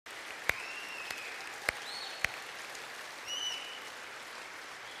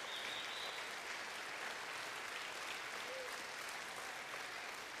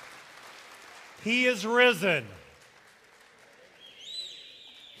He is risen.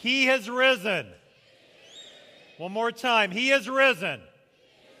 He has risen. One more time. He is risen.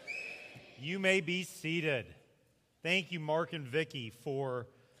 You may be seated. Thank you, Mark and Vicki, for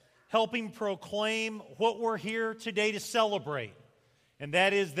helping proclaim what we're here today to celebrate, and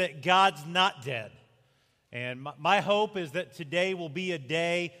that is that God's not dead. And my hope is that today will be a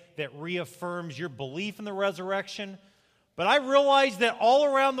day that reaffirms your belief in the resurrection. But I realize that all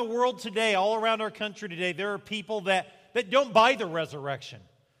around the world today, all around our country today, there are people that don't buy the resurrection.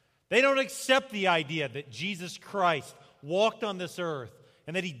 They don't accept the idea that Jesus Christ walked on this earth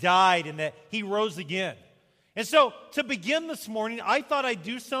and that He died and that He rose again. And so, to begin this morning, I thought I'd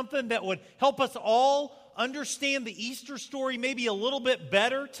do something that would help us all understand the Easter story maybe a little bit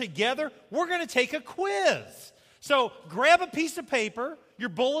better together. We're going to take a quiz. So, grab a piece of paper, your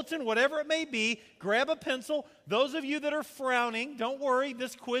bulletin, whatever it may be, grab a pencil. Those of you that are frowning, don't worry,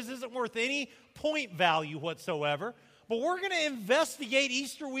 this quiz isn't worth any point value whatsoever. But we're going to investigate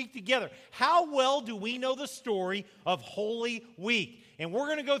Easter week together. How well do we know the story of Holy Week? And we're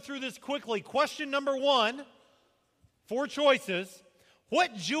going to go through this quickly. Question number 1, 4 choices.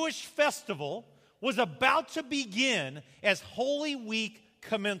 What Jewish festival was about to begin as Holy Week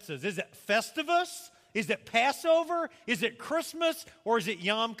commences? Is it Festivus? Is it Passover? Is it Christmas? Or is it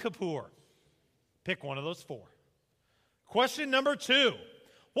Yom Kippur? Pick one of those 4. Question number 2.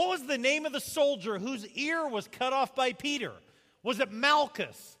 What was the name of the soldier whose ear was cut off by Peter? Was it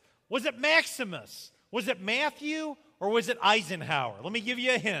Malchus? Was it Maximus? Was it Matthew? Or was it Eisenhower? Let me give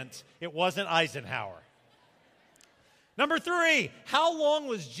you a hint. It wasn't Eisenhower. Number 3, how long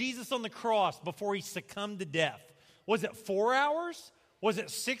was Jesus on the cross before He succumbed to death? Was it 4 hours? Was it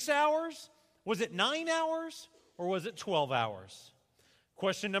 6 hours? Was it 9 hours? Or was it 12 hours?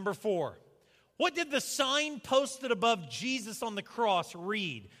 Question number 4. What did the sign posted above Jesus on the cross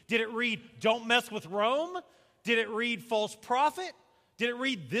read? Did it read, "Don't mess with Rome"? Did it read, "False prophet"? Did it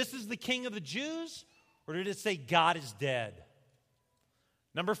read, "This is the King of the Jews"? Or did it say, "God is dead"?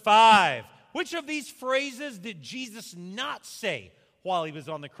 Number 5, which of these phrases did Jesus not say while He was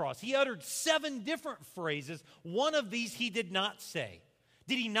on the cross? He uttered 7 different phrases. One of these He did not say.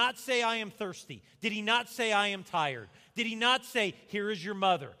 Did He not say, "I am thirsty"? Did He not say, "I am tired"? Did He not say, "Here is your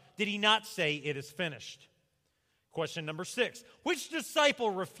mother"? Did He not say, "It is finished"? Question number 6. Which disciple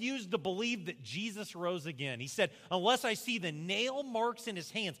refused to believe that Jesus rose again? He said, "Unless I see the nail marks in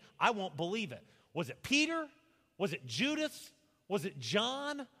His hands, I won't believe it." Was it Peter? Was it Judas? Was it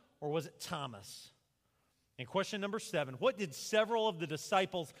John? Or was it Thomas? And question number 7. What did several of the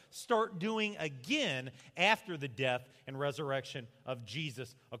disciples start doing again after the death and resurrection of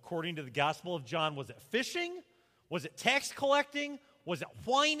Jesus? According to the Gospel of John, was it fishing? Was it tax collecting? Was it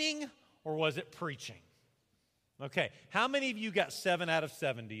whining? Or was it preaching? Okay, how many of you got 7 out of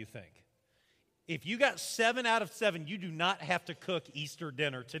 7, do you think? If you got 7 out of 7, you do not have to cook Easter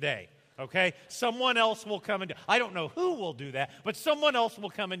dinner today, okay? Someone else will come and do. I don't know who will do that, but someone else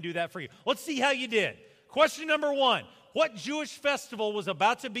will come and do that for you. Let's see how you did. Question number 1. What Jewish festival was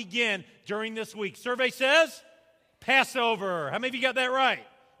about to begin during this week? Survey says Passover. How many of you got that right?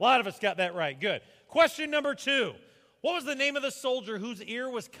 A lot of us got that right. Good. Question number 2. What was the name of the soldier whose ear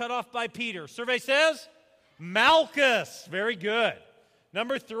was cut off by Peter? Survey says Malchus. Very good.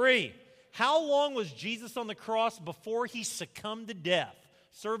 Number 3. How long was Jesus on the cross before He succumbed to death?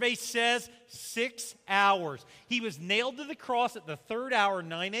 Survey says 6 hours. He was nailed to the cross at the 3rd hour,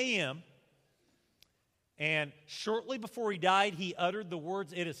 9 a.m., and shortly before He died, He uttered the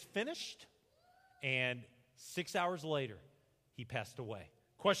words, "It is finished," and 6 hours later, He passed away.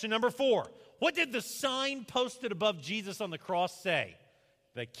 Question number 4. What did the sign posted above Jesus on the cross say?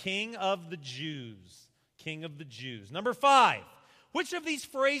 The King of the Jews. King of the Jews. Number 5. Which of these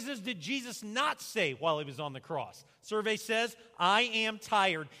phrases did Jesus not say while He was on the cross? Survey says, "I am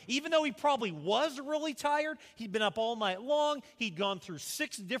tired." Even though He probably was really tired, He'd been up all night long, He'd gone through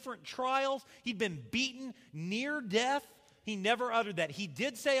 6 different trials, He'd been beaten near death, He never uttered that. He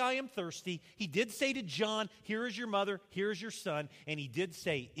did say, "I am thirsty." He did say to John, "Here is your mother, here is your son." And He did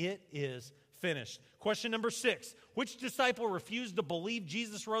say, "It is finished." Question number 6. Which disciple refused to believe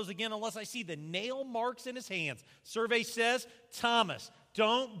Jesus rose again unless I see the nail marks in His hands? Survey says Thomas.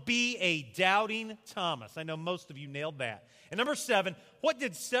 Don't be a doubting Thomas. I know most of you nailed that. And number 7, what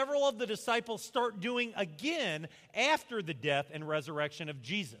did several of the disciples start doing again after the death and resurrection of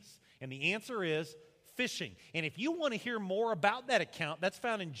Jesus? And the answer is fishing. And if you want to hear more about that account, that's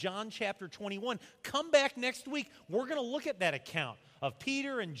found in John chapter 21. Come back next week. We're going to look at that account of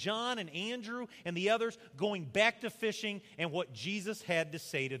Peter and John and Andrew and the others going back to fishing and what Jesus had to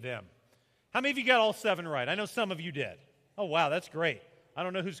say to them. How many of you got all 7 right? I know some of you did. Oh, wow, that's great. I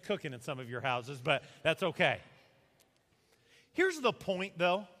don't know who's cooking in some of your houses, but that's okay. Here's the point,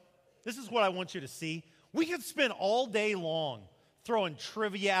 though. This is what I want you to see. We could spend all day long throwing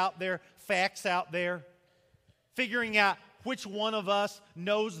trivia out there, facts out there, figuring out which one of us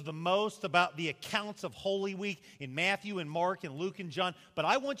knows the most about the accounts of Holy Week in Matthew and Mark and Luke and John. But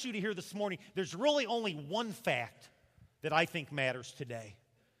I want you to hear this morning, there's really only one fact that I think matters today.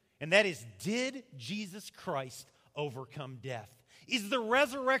 And that is, did Jesus Christ overcome death? Is the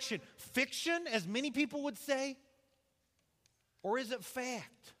resurrection fiction, as many people would say? Or is it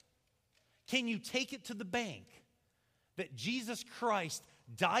fact? Can you take it to the bank that Jesus Christ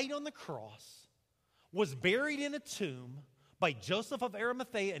died on the cross, was buried in a tomb by Joseph of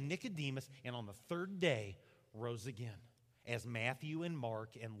Arimathea and Nicodemus, and on the third day rose again, as Matthew and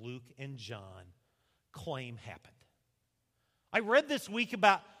Mark and Luke and John claim happened? I read this week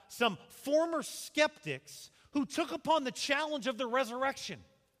about some former skeptics who took upon the challenge of the resurrection.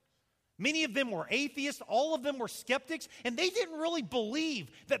 Many of them were atheists, all of them were skeptics, and they didn't really believe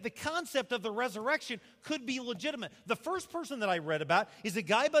that the concept of the resurrection could be legitimate. The first person that I read about is a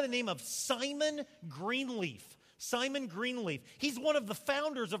guy by the name of Simon Greenleaf. Simon Greenleaf. He's one of the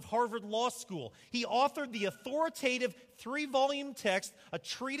founders of Harvard Law School. He authored the authoritative 3-volume text, A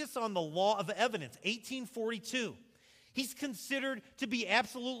Treatise on the Law of Evidence, 1842. He's considered to be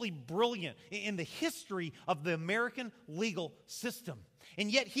absolutely brilliant in the history of the American legal system. And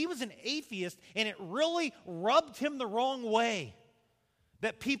yet he was an atheist, and it really rubbed him the wrong way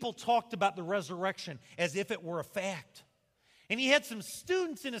that people talked about the resurrection as if it were a fact. And he had some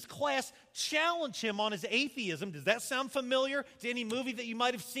students in his class challenge him on his atheism. Does that sound familiar to any movie that you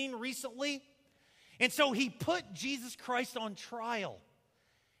might have seen recently? And so he put Jesus Christ on trial.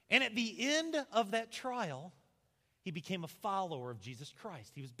 And at the end of that trial, he became a follower of Jesus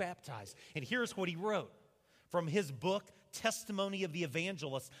Christ. He was baptized. And here's what he wrote from his book, Testimony of the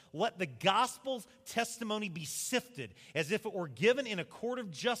Evangelist. Let the gospel's testimony be sifted as if it were given in a court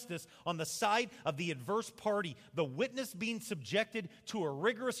of justice on the side of the adverse party, the witness being subjected to a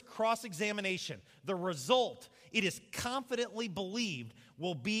rigorous cross-examination. The result, it is confidently believed,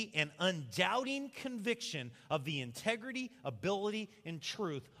 will be an undoubting conviction of the integrity, ability, and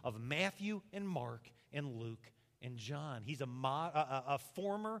truth of Matthew and Mark and Luke and John. He's a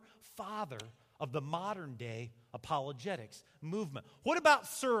former father of the modern day apologetics movement. What about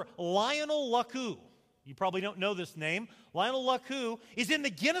Sir Lionel Lecou? You probably don't know this name. Lionel Lecou is in the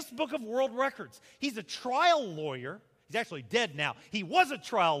Guinness Book of World Records. He's a trial lawyer. He's actually dead now. He was a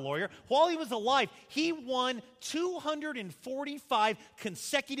trial lawyer. While he was alive, he won 245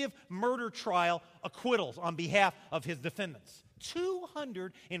 consecutive murder trial acquittals on behalf of his defendants.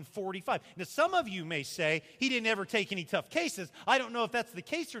 245. Now, some of you may say he didn't ever take any tough cases. I don't know if that's the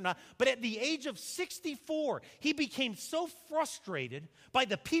case or not, but at the age of 64, he became so frustrated by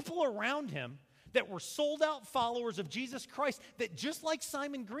the people around him that were sold-out followers of Jesus Christ that just like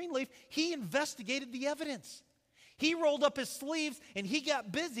Simon Greenleaf, he investigated the evidence. He rolled up his sleeves and he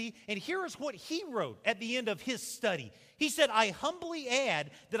got busy, and here is what he wrote at the end of his study. He said, I humbly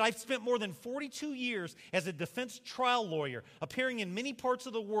add that I've spent more than 42 years as a defense trial lawyer, appearing in many parts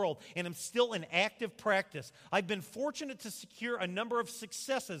of the world, and am still in active practice. I've been fortunate to secure a number of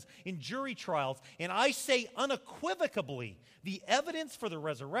successes in jury trials, and I say unequivocally, the evidence for the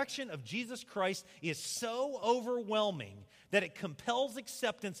resurrection of Jesus Christ is so overwhelming that it compels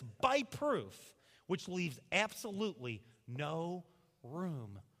acceptance by proof, which leaves absolutely no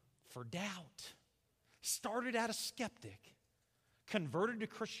room for doubt. Started out a skeptic, converted to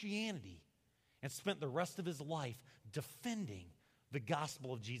Christianity, and spent the rest of his life defending the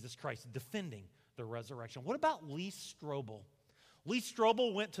gospel of Jesus Christ, defending the resurrection. What about Lee Strobel? Lee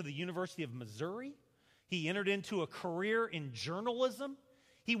Strobel went to the University of Missouri. He entered into a career in journalism.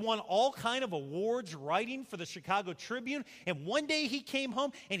 He won all kind of awards writing for the Chicago Tribune. And one day he came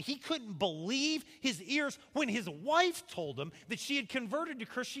home and he couldn't believe his ears when his wife told him that she had converted to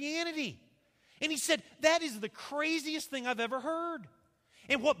Christianity. And he said, that is the craziest thing I've ever heard.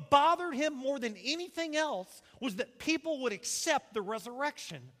 And what bothered him more than anything else was that people would accept the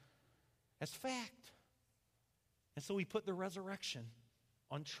resurrection as fact. And so he put the resurrection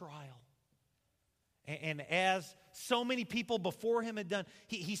on trial. And as so many people before him had done,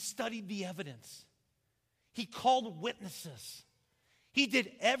 he studied the evidence. He called witnesses. He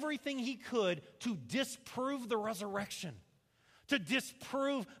did everything he could to disprove the resurrection, to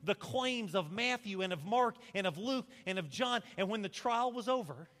disprove the claims of Matthew and of Mark and of Luke and of John. And when the trial was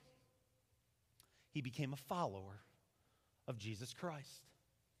over, he became a follower of Jesus Christ.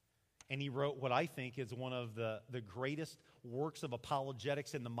 And he wrote what I think is one of the greatest works of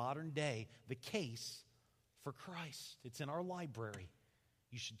apologetics in the modern day, The Case for Christ. It's in our library.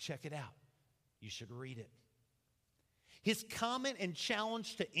 You should check it out. You should read it. His comment and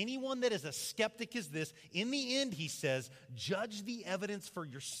challenge to anyone that is a skeptic is this. In the end, he says, judge the evidence for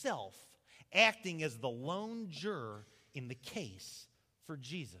yourself, acting as the lone juror in the case for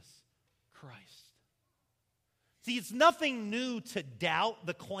Jesus Christ. See, it's nothing new to doubt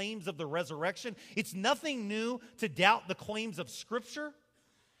the claims of the resurrection. It's nothing new to doubt the claims of Scripture.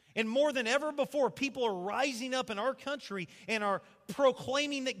 And more than ever before, people are rising up in our country and are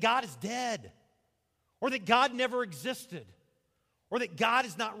proclaiming that God is dead, or that God never existed, or that God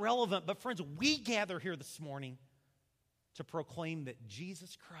is not relevant. But friends, we gather here this morning to proclaim that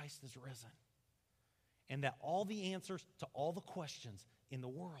Jesus Christ is risen, and that all the answers to all the questions in the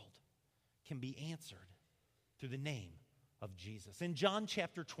world can be answered through the name of Jesus. In John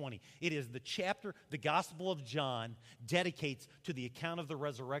chapter 20, it is the chapter the Gospel of John dedicates to the account of the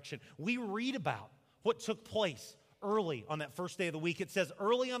resurrection. We read about what took place early on that first day of the week. It says,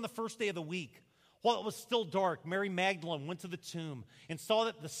 early on the first day of the week, while it was still dark, Mary Magdalene went to the tomb and saw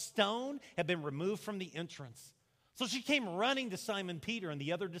that the stone had been removed from the entrance. So she came running to Simon Peter and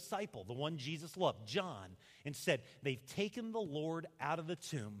the other disciple, the one Jesus loved, John, and said, they've taken the Lord out of the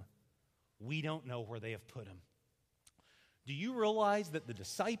tomb. We don't know where they have put him. Do you realize that the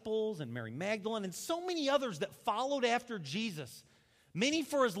disciples and Mary Magdalene and so many others that followed after Jesus, many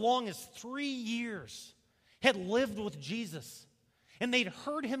for as long as 3 years, had lived with Jesus, and they'd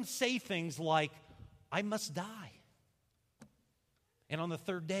heard him say things like, I must die, and on the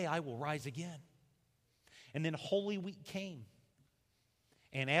third day I will rise again. And then Holy Week came,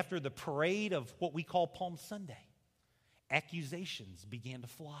 and after the parade of what we call Palm Sunday, accusations began to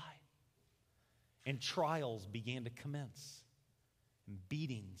fly. And trials began to commence. And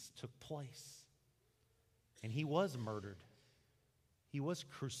beatings took place. And he was murdered. He was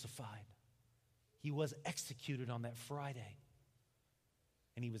crucified. He was executed on that Friday.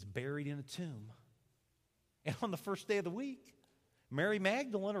 And he was buried in a tomb. And on the first day of the week, Mary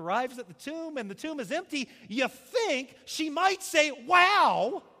Magdalene arrives at the tomb, and the tomb is empty. You think she might say,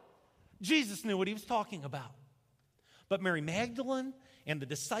 wow, Jesus knew what he was talking about. But Mary Magdalene and the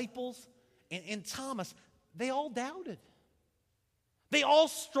disciples and Thomas, they all doubted. They all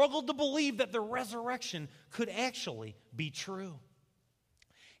struggled to believe that the resurrection could actually be true.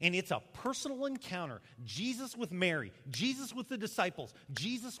 And it's a personal encounter, Jesus with Mary, Jesus with the disciples,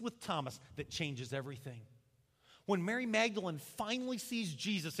 Jesus with Thomas, that changes everything. When Mary Magdalene finally sees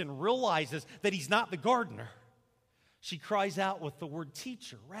Jesus and realizes that he's not the gardener, she cries out with the word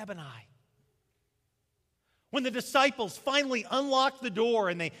teacher, Rabboni. When the disciples finally unlock the door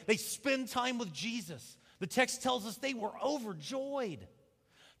and they spend time with Jesus, the text tells us they were overjoyed.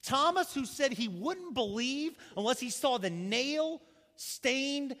 Thomas, who said he wouldn't believe unless he saw the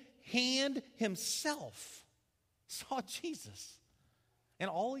nail-stained hand himself, saw Jesus. And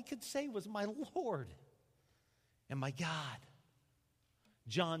all he could say was, my Lord and my God.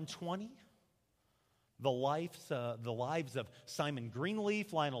 John 20, the lives of Simon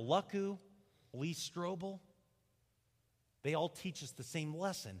Greenleaf, Lionel Lucku, Lee Strobel, they all teach us the same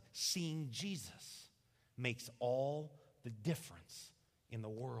lesson. Seeing Jesus makes all the difference in the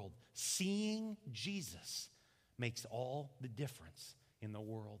world. Seeing Jesus makes all the difference in the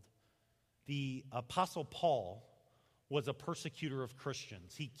world. The Apostle Paul was a persecutor of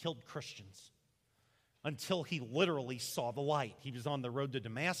Christians. He killed Christians until he literally saw the light. He was on the road to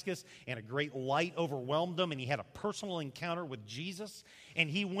Damascus, and a great light overwhelmed him, and he had a personal encounter with Jesus, and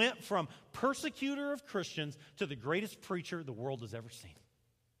he went from persecutor of Christians to the greatest preacher the world has ever seen,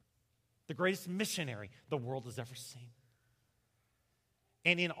 the greatest missionary the world has ever seen.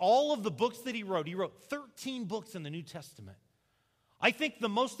 And in all of the books that he wrote 13 books in the New Testament. I think the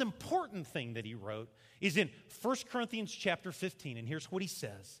most important thing that he wrote is in 1 Corinthians chapter 15, and here's what he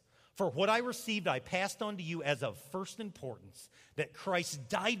says. For what I received, I passed on to you as of first importance, that Christ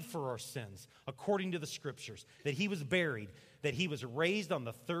died for our sins, according to the Scriptures, that he was buried, that he was raised on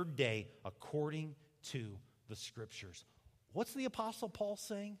the third day, according to the Scriptures. What's the Apostle Paul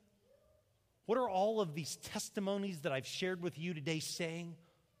saying? What are all of these testimonies that I've shared with you today saying?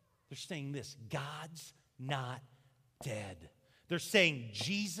 They're saying this: God's not dead. They're saying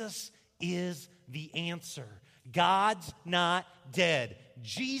Jesus is the answer. God's not dead.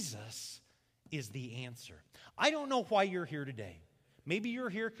 Jesus is the answer. I don't know why you're here today. Maybe you're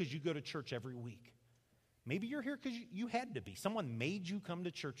here because you go to church every week. Maybe you're here because you had to be. Someone made you come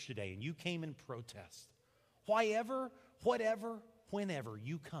to church today and you came in protest. Whatever, whenever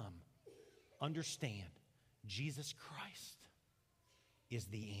you come, understand Jesus Christ is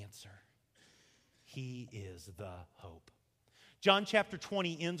the answer. He is the hope. John chapter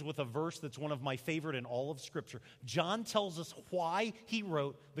 20 ends with a verse that's one of my favorite in all of Scripture. John tells us why he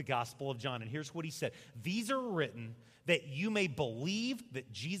wrote the Gospel of John. And here's what he said. These are written that you may believe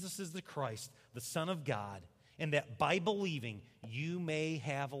that Jesus is the Christ, the Son of God, and that by believing you may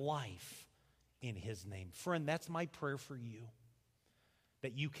have life in his name. Friend, that's my prayer for you,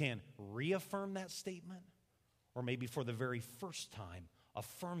 that you can reaffirm that statement, or maybe for the very first time,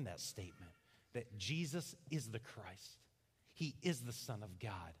 affirm that statement, that Jesus is the Christ. He is the Son of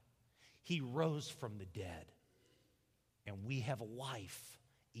God. He rose from the dead, and we have life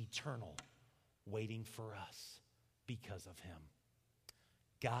eternal waiting for us because of him.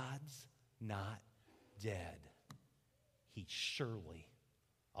 God's not dead. He's surely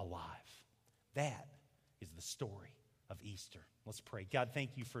alive. That is the story of Easter. Let's pray. God,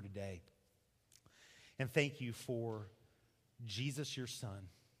 thank you for today. And thank you for Jesus, your Son.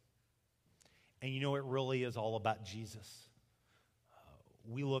 And you know, it really is all about Jesus.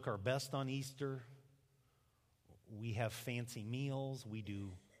 We look our best on Easter. We have fancy meals. We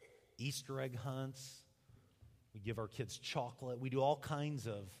do Easter egg hunts. We give our kids chocolate. We do all kinds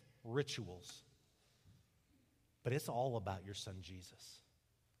of rituals. But it's all about your Son, Jesus,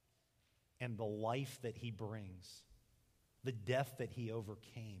 and the life that he brings, the death that he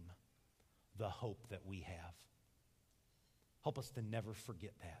overcame, the hope that we have. Help us to never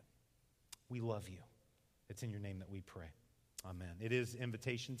forget that. We love you. It's in your name that we pray. Amen. It is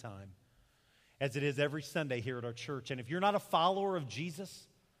invitation time, as it is every Sunday here at our church. And if you're not a follower of Jesus,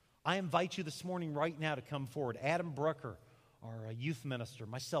 I invite you this morning right now to come forward. Adam Brucker, our youth minister,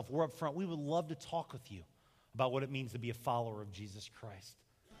 myself, we're up front. We would love to talk with you about what it means to be a follower of Jesus Christ.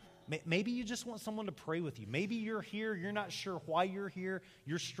 Maybe you just want someone to pray with you. Maybe you're here, you're not sure why you're here,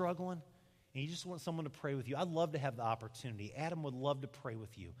 you're struggling, and you just want someone to pray with you. I'd love to have the opportunity. Adam would love to pray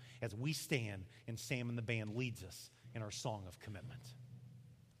with you as we stand and Sam and the band leads us in our song of commitment.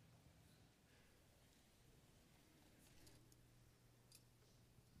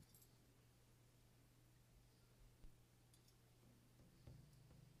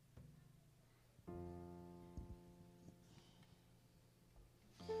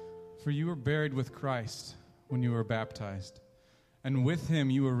 For you were buried with Christ when you were baptized, and with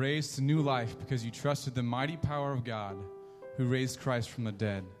him you were raised to new life because you trusted the mighty power of God who raised Christ from the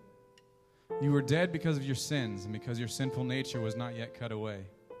dead. You were dead because of your sins and because your sinful nature was not yet cut away.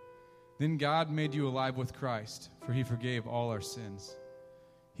 Then God made you alive with Christ, for he forgave all our sins.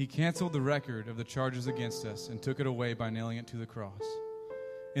 He canceled the record of the charges against us and took it away by nailing it to the cross.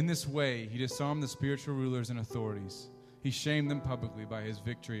 In this way, he disarmed the spiritual rulers and authorities. He shamed them publicly by his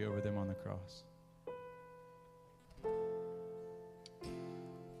victory over them on the cross.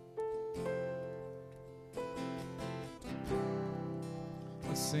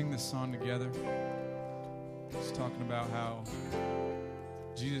 Let's sing this song together. It's talking about how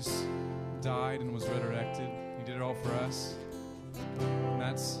Jesus died and was resurrected. He did it all for us. And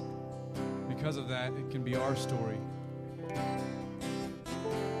that's because of that, it can be our story.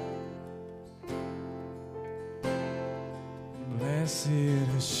 Blessed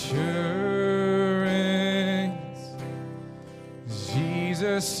assurance,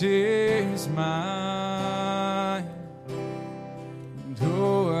 Jesus is mine. And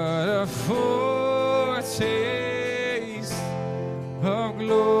oh, what a foretaste of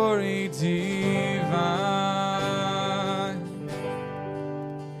glory divine,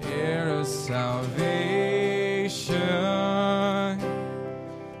 heir of salvation,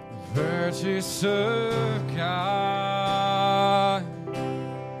 purchase of God,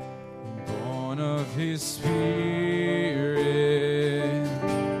 born of his Spirit,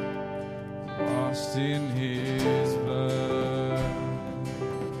 washed in his blood.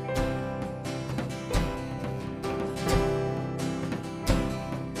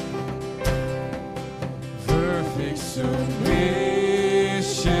 Perfect submission,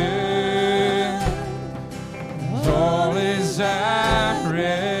 all is at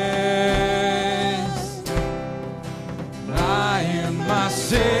rest. I am my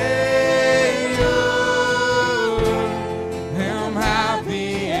Savior.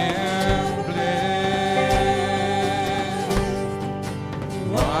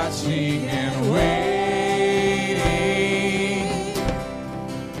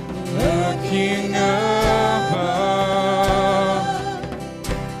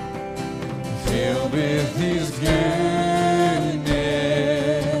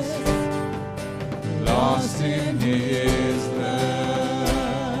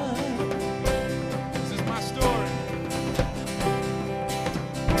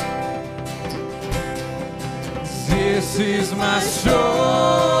 This is my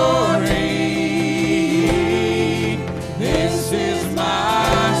story. This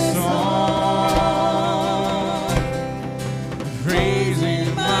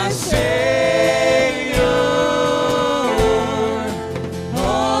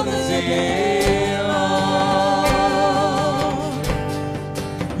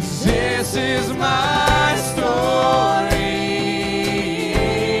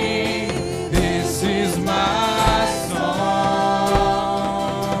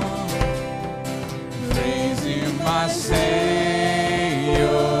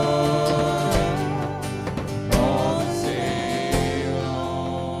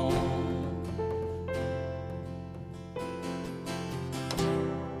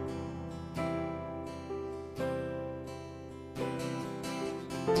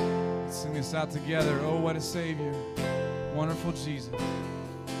this out together. Oh, what a Savior. Wonderful Jesus.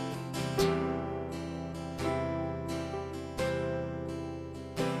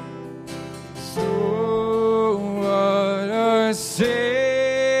 So what a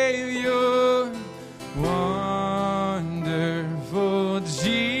Savior, wonderful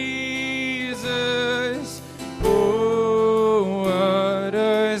Jesus. Oh, what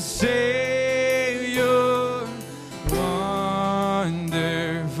a Savior,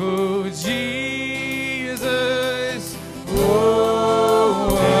 wonderful Jesus. Oh,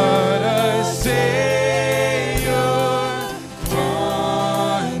 what a Savior,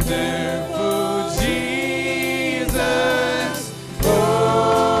 wonderful Jesus.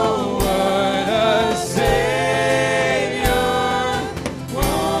 Oh, what a Savior,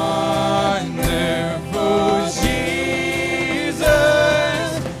 wonderful Jesus.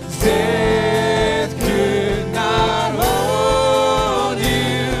 Death could not hold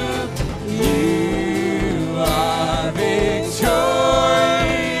you. You are victorious.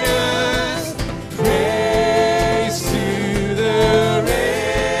 Praise to the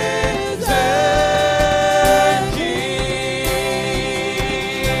risen King.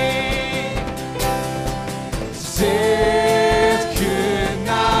 Death could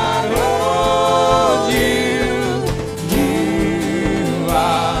not hold you. You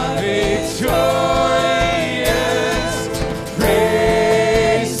are victorious.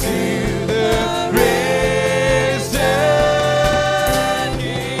 Praise to the risen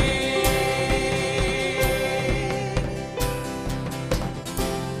King.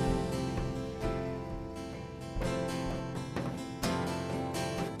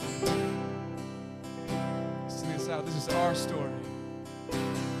 Sing this out. This is our story.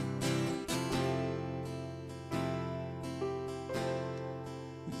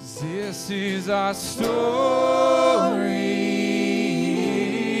 This is our story.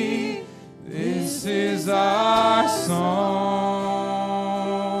 This is our song.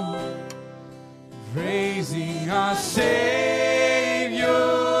 Praising our Savior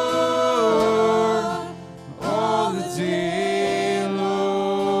all the day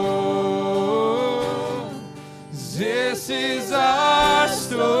long. This is our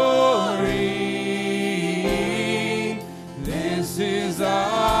story. This is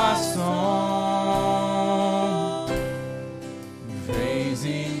our song.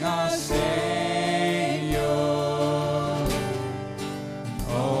 Praising our Savior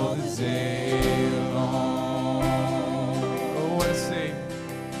all the day long. Oh, what a Savior.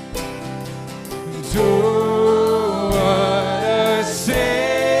 Oh, what a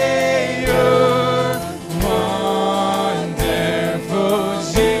Savior, wonderful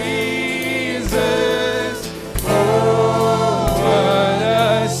Jesus. Oh, what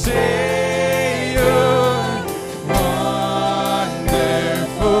a Savior,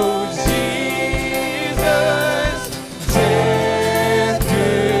 wonderful Jesus. Death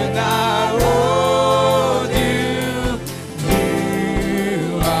could not hold you.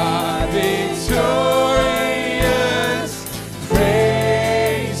 You are victorious.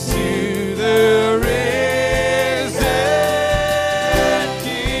 Praise to the risen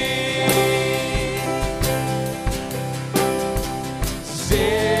King.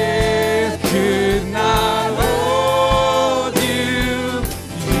 Death could not hold you.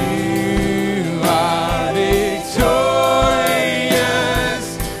 You are victorious.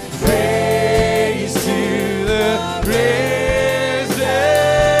 Praise to the risen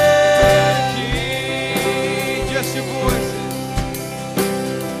King. Just your voices.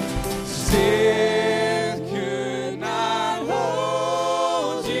 Death could not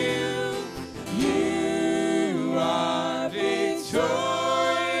hold you. You are victorious.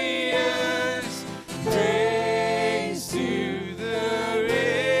 Praise to the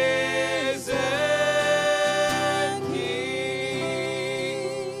risen King.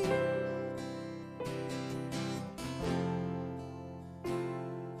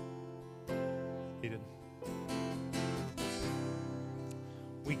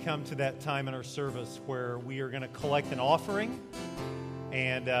 We come to that time in our service where we are going to collect an offering,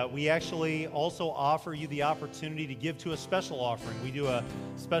 and we actually also offer you the opportunity to give to a special offering. We do a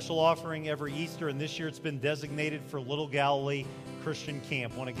special offering every Easter, and this year it's been designated for Little Galilee Christian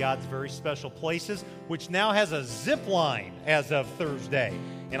Camp, one of God's very special places, which now has a zip line as of Thursday.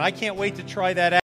 And I can't wait to try that out.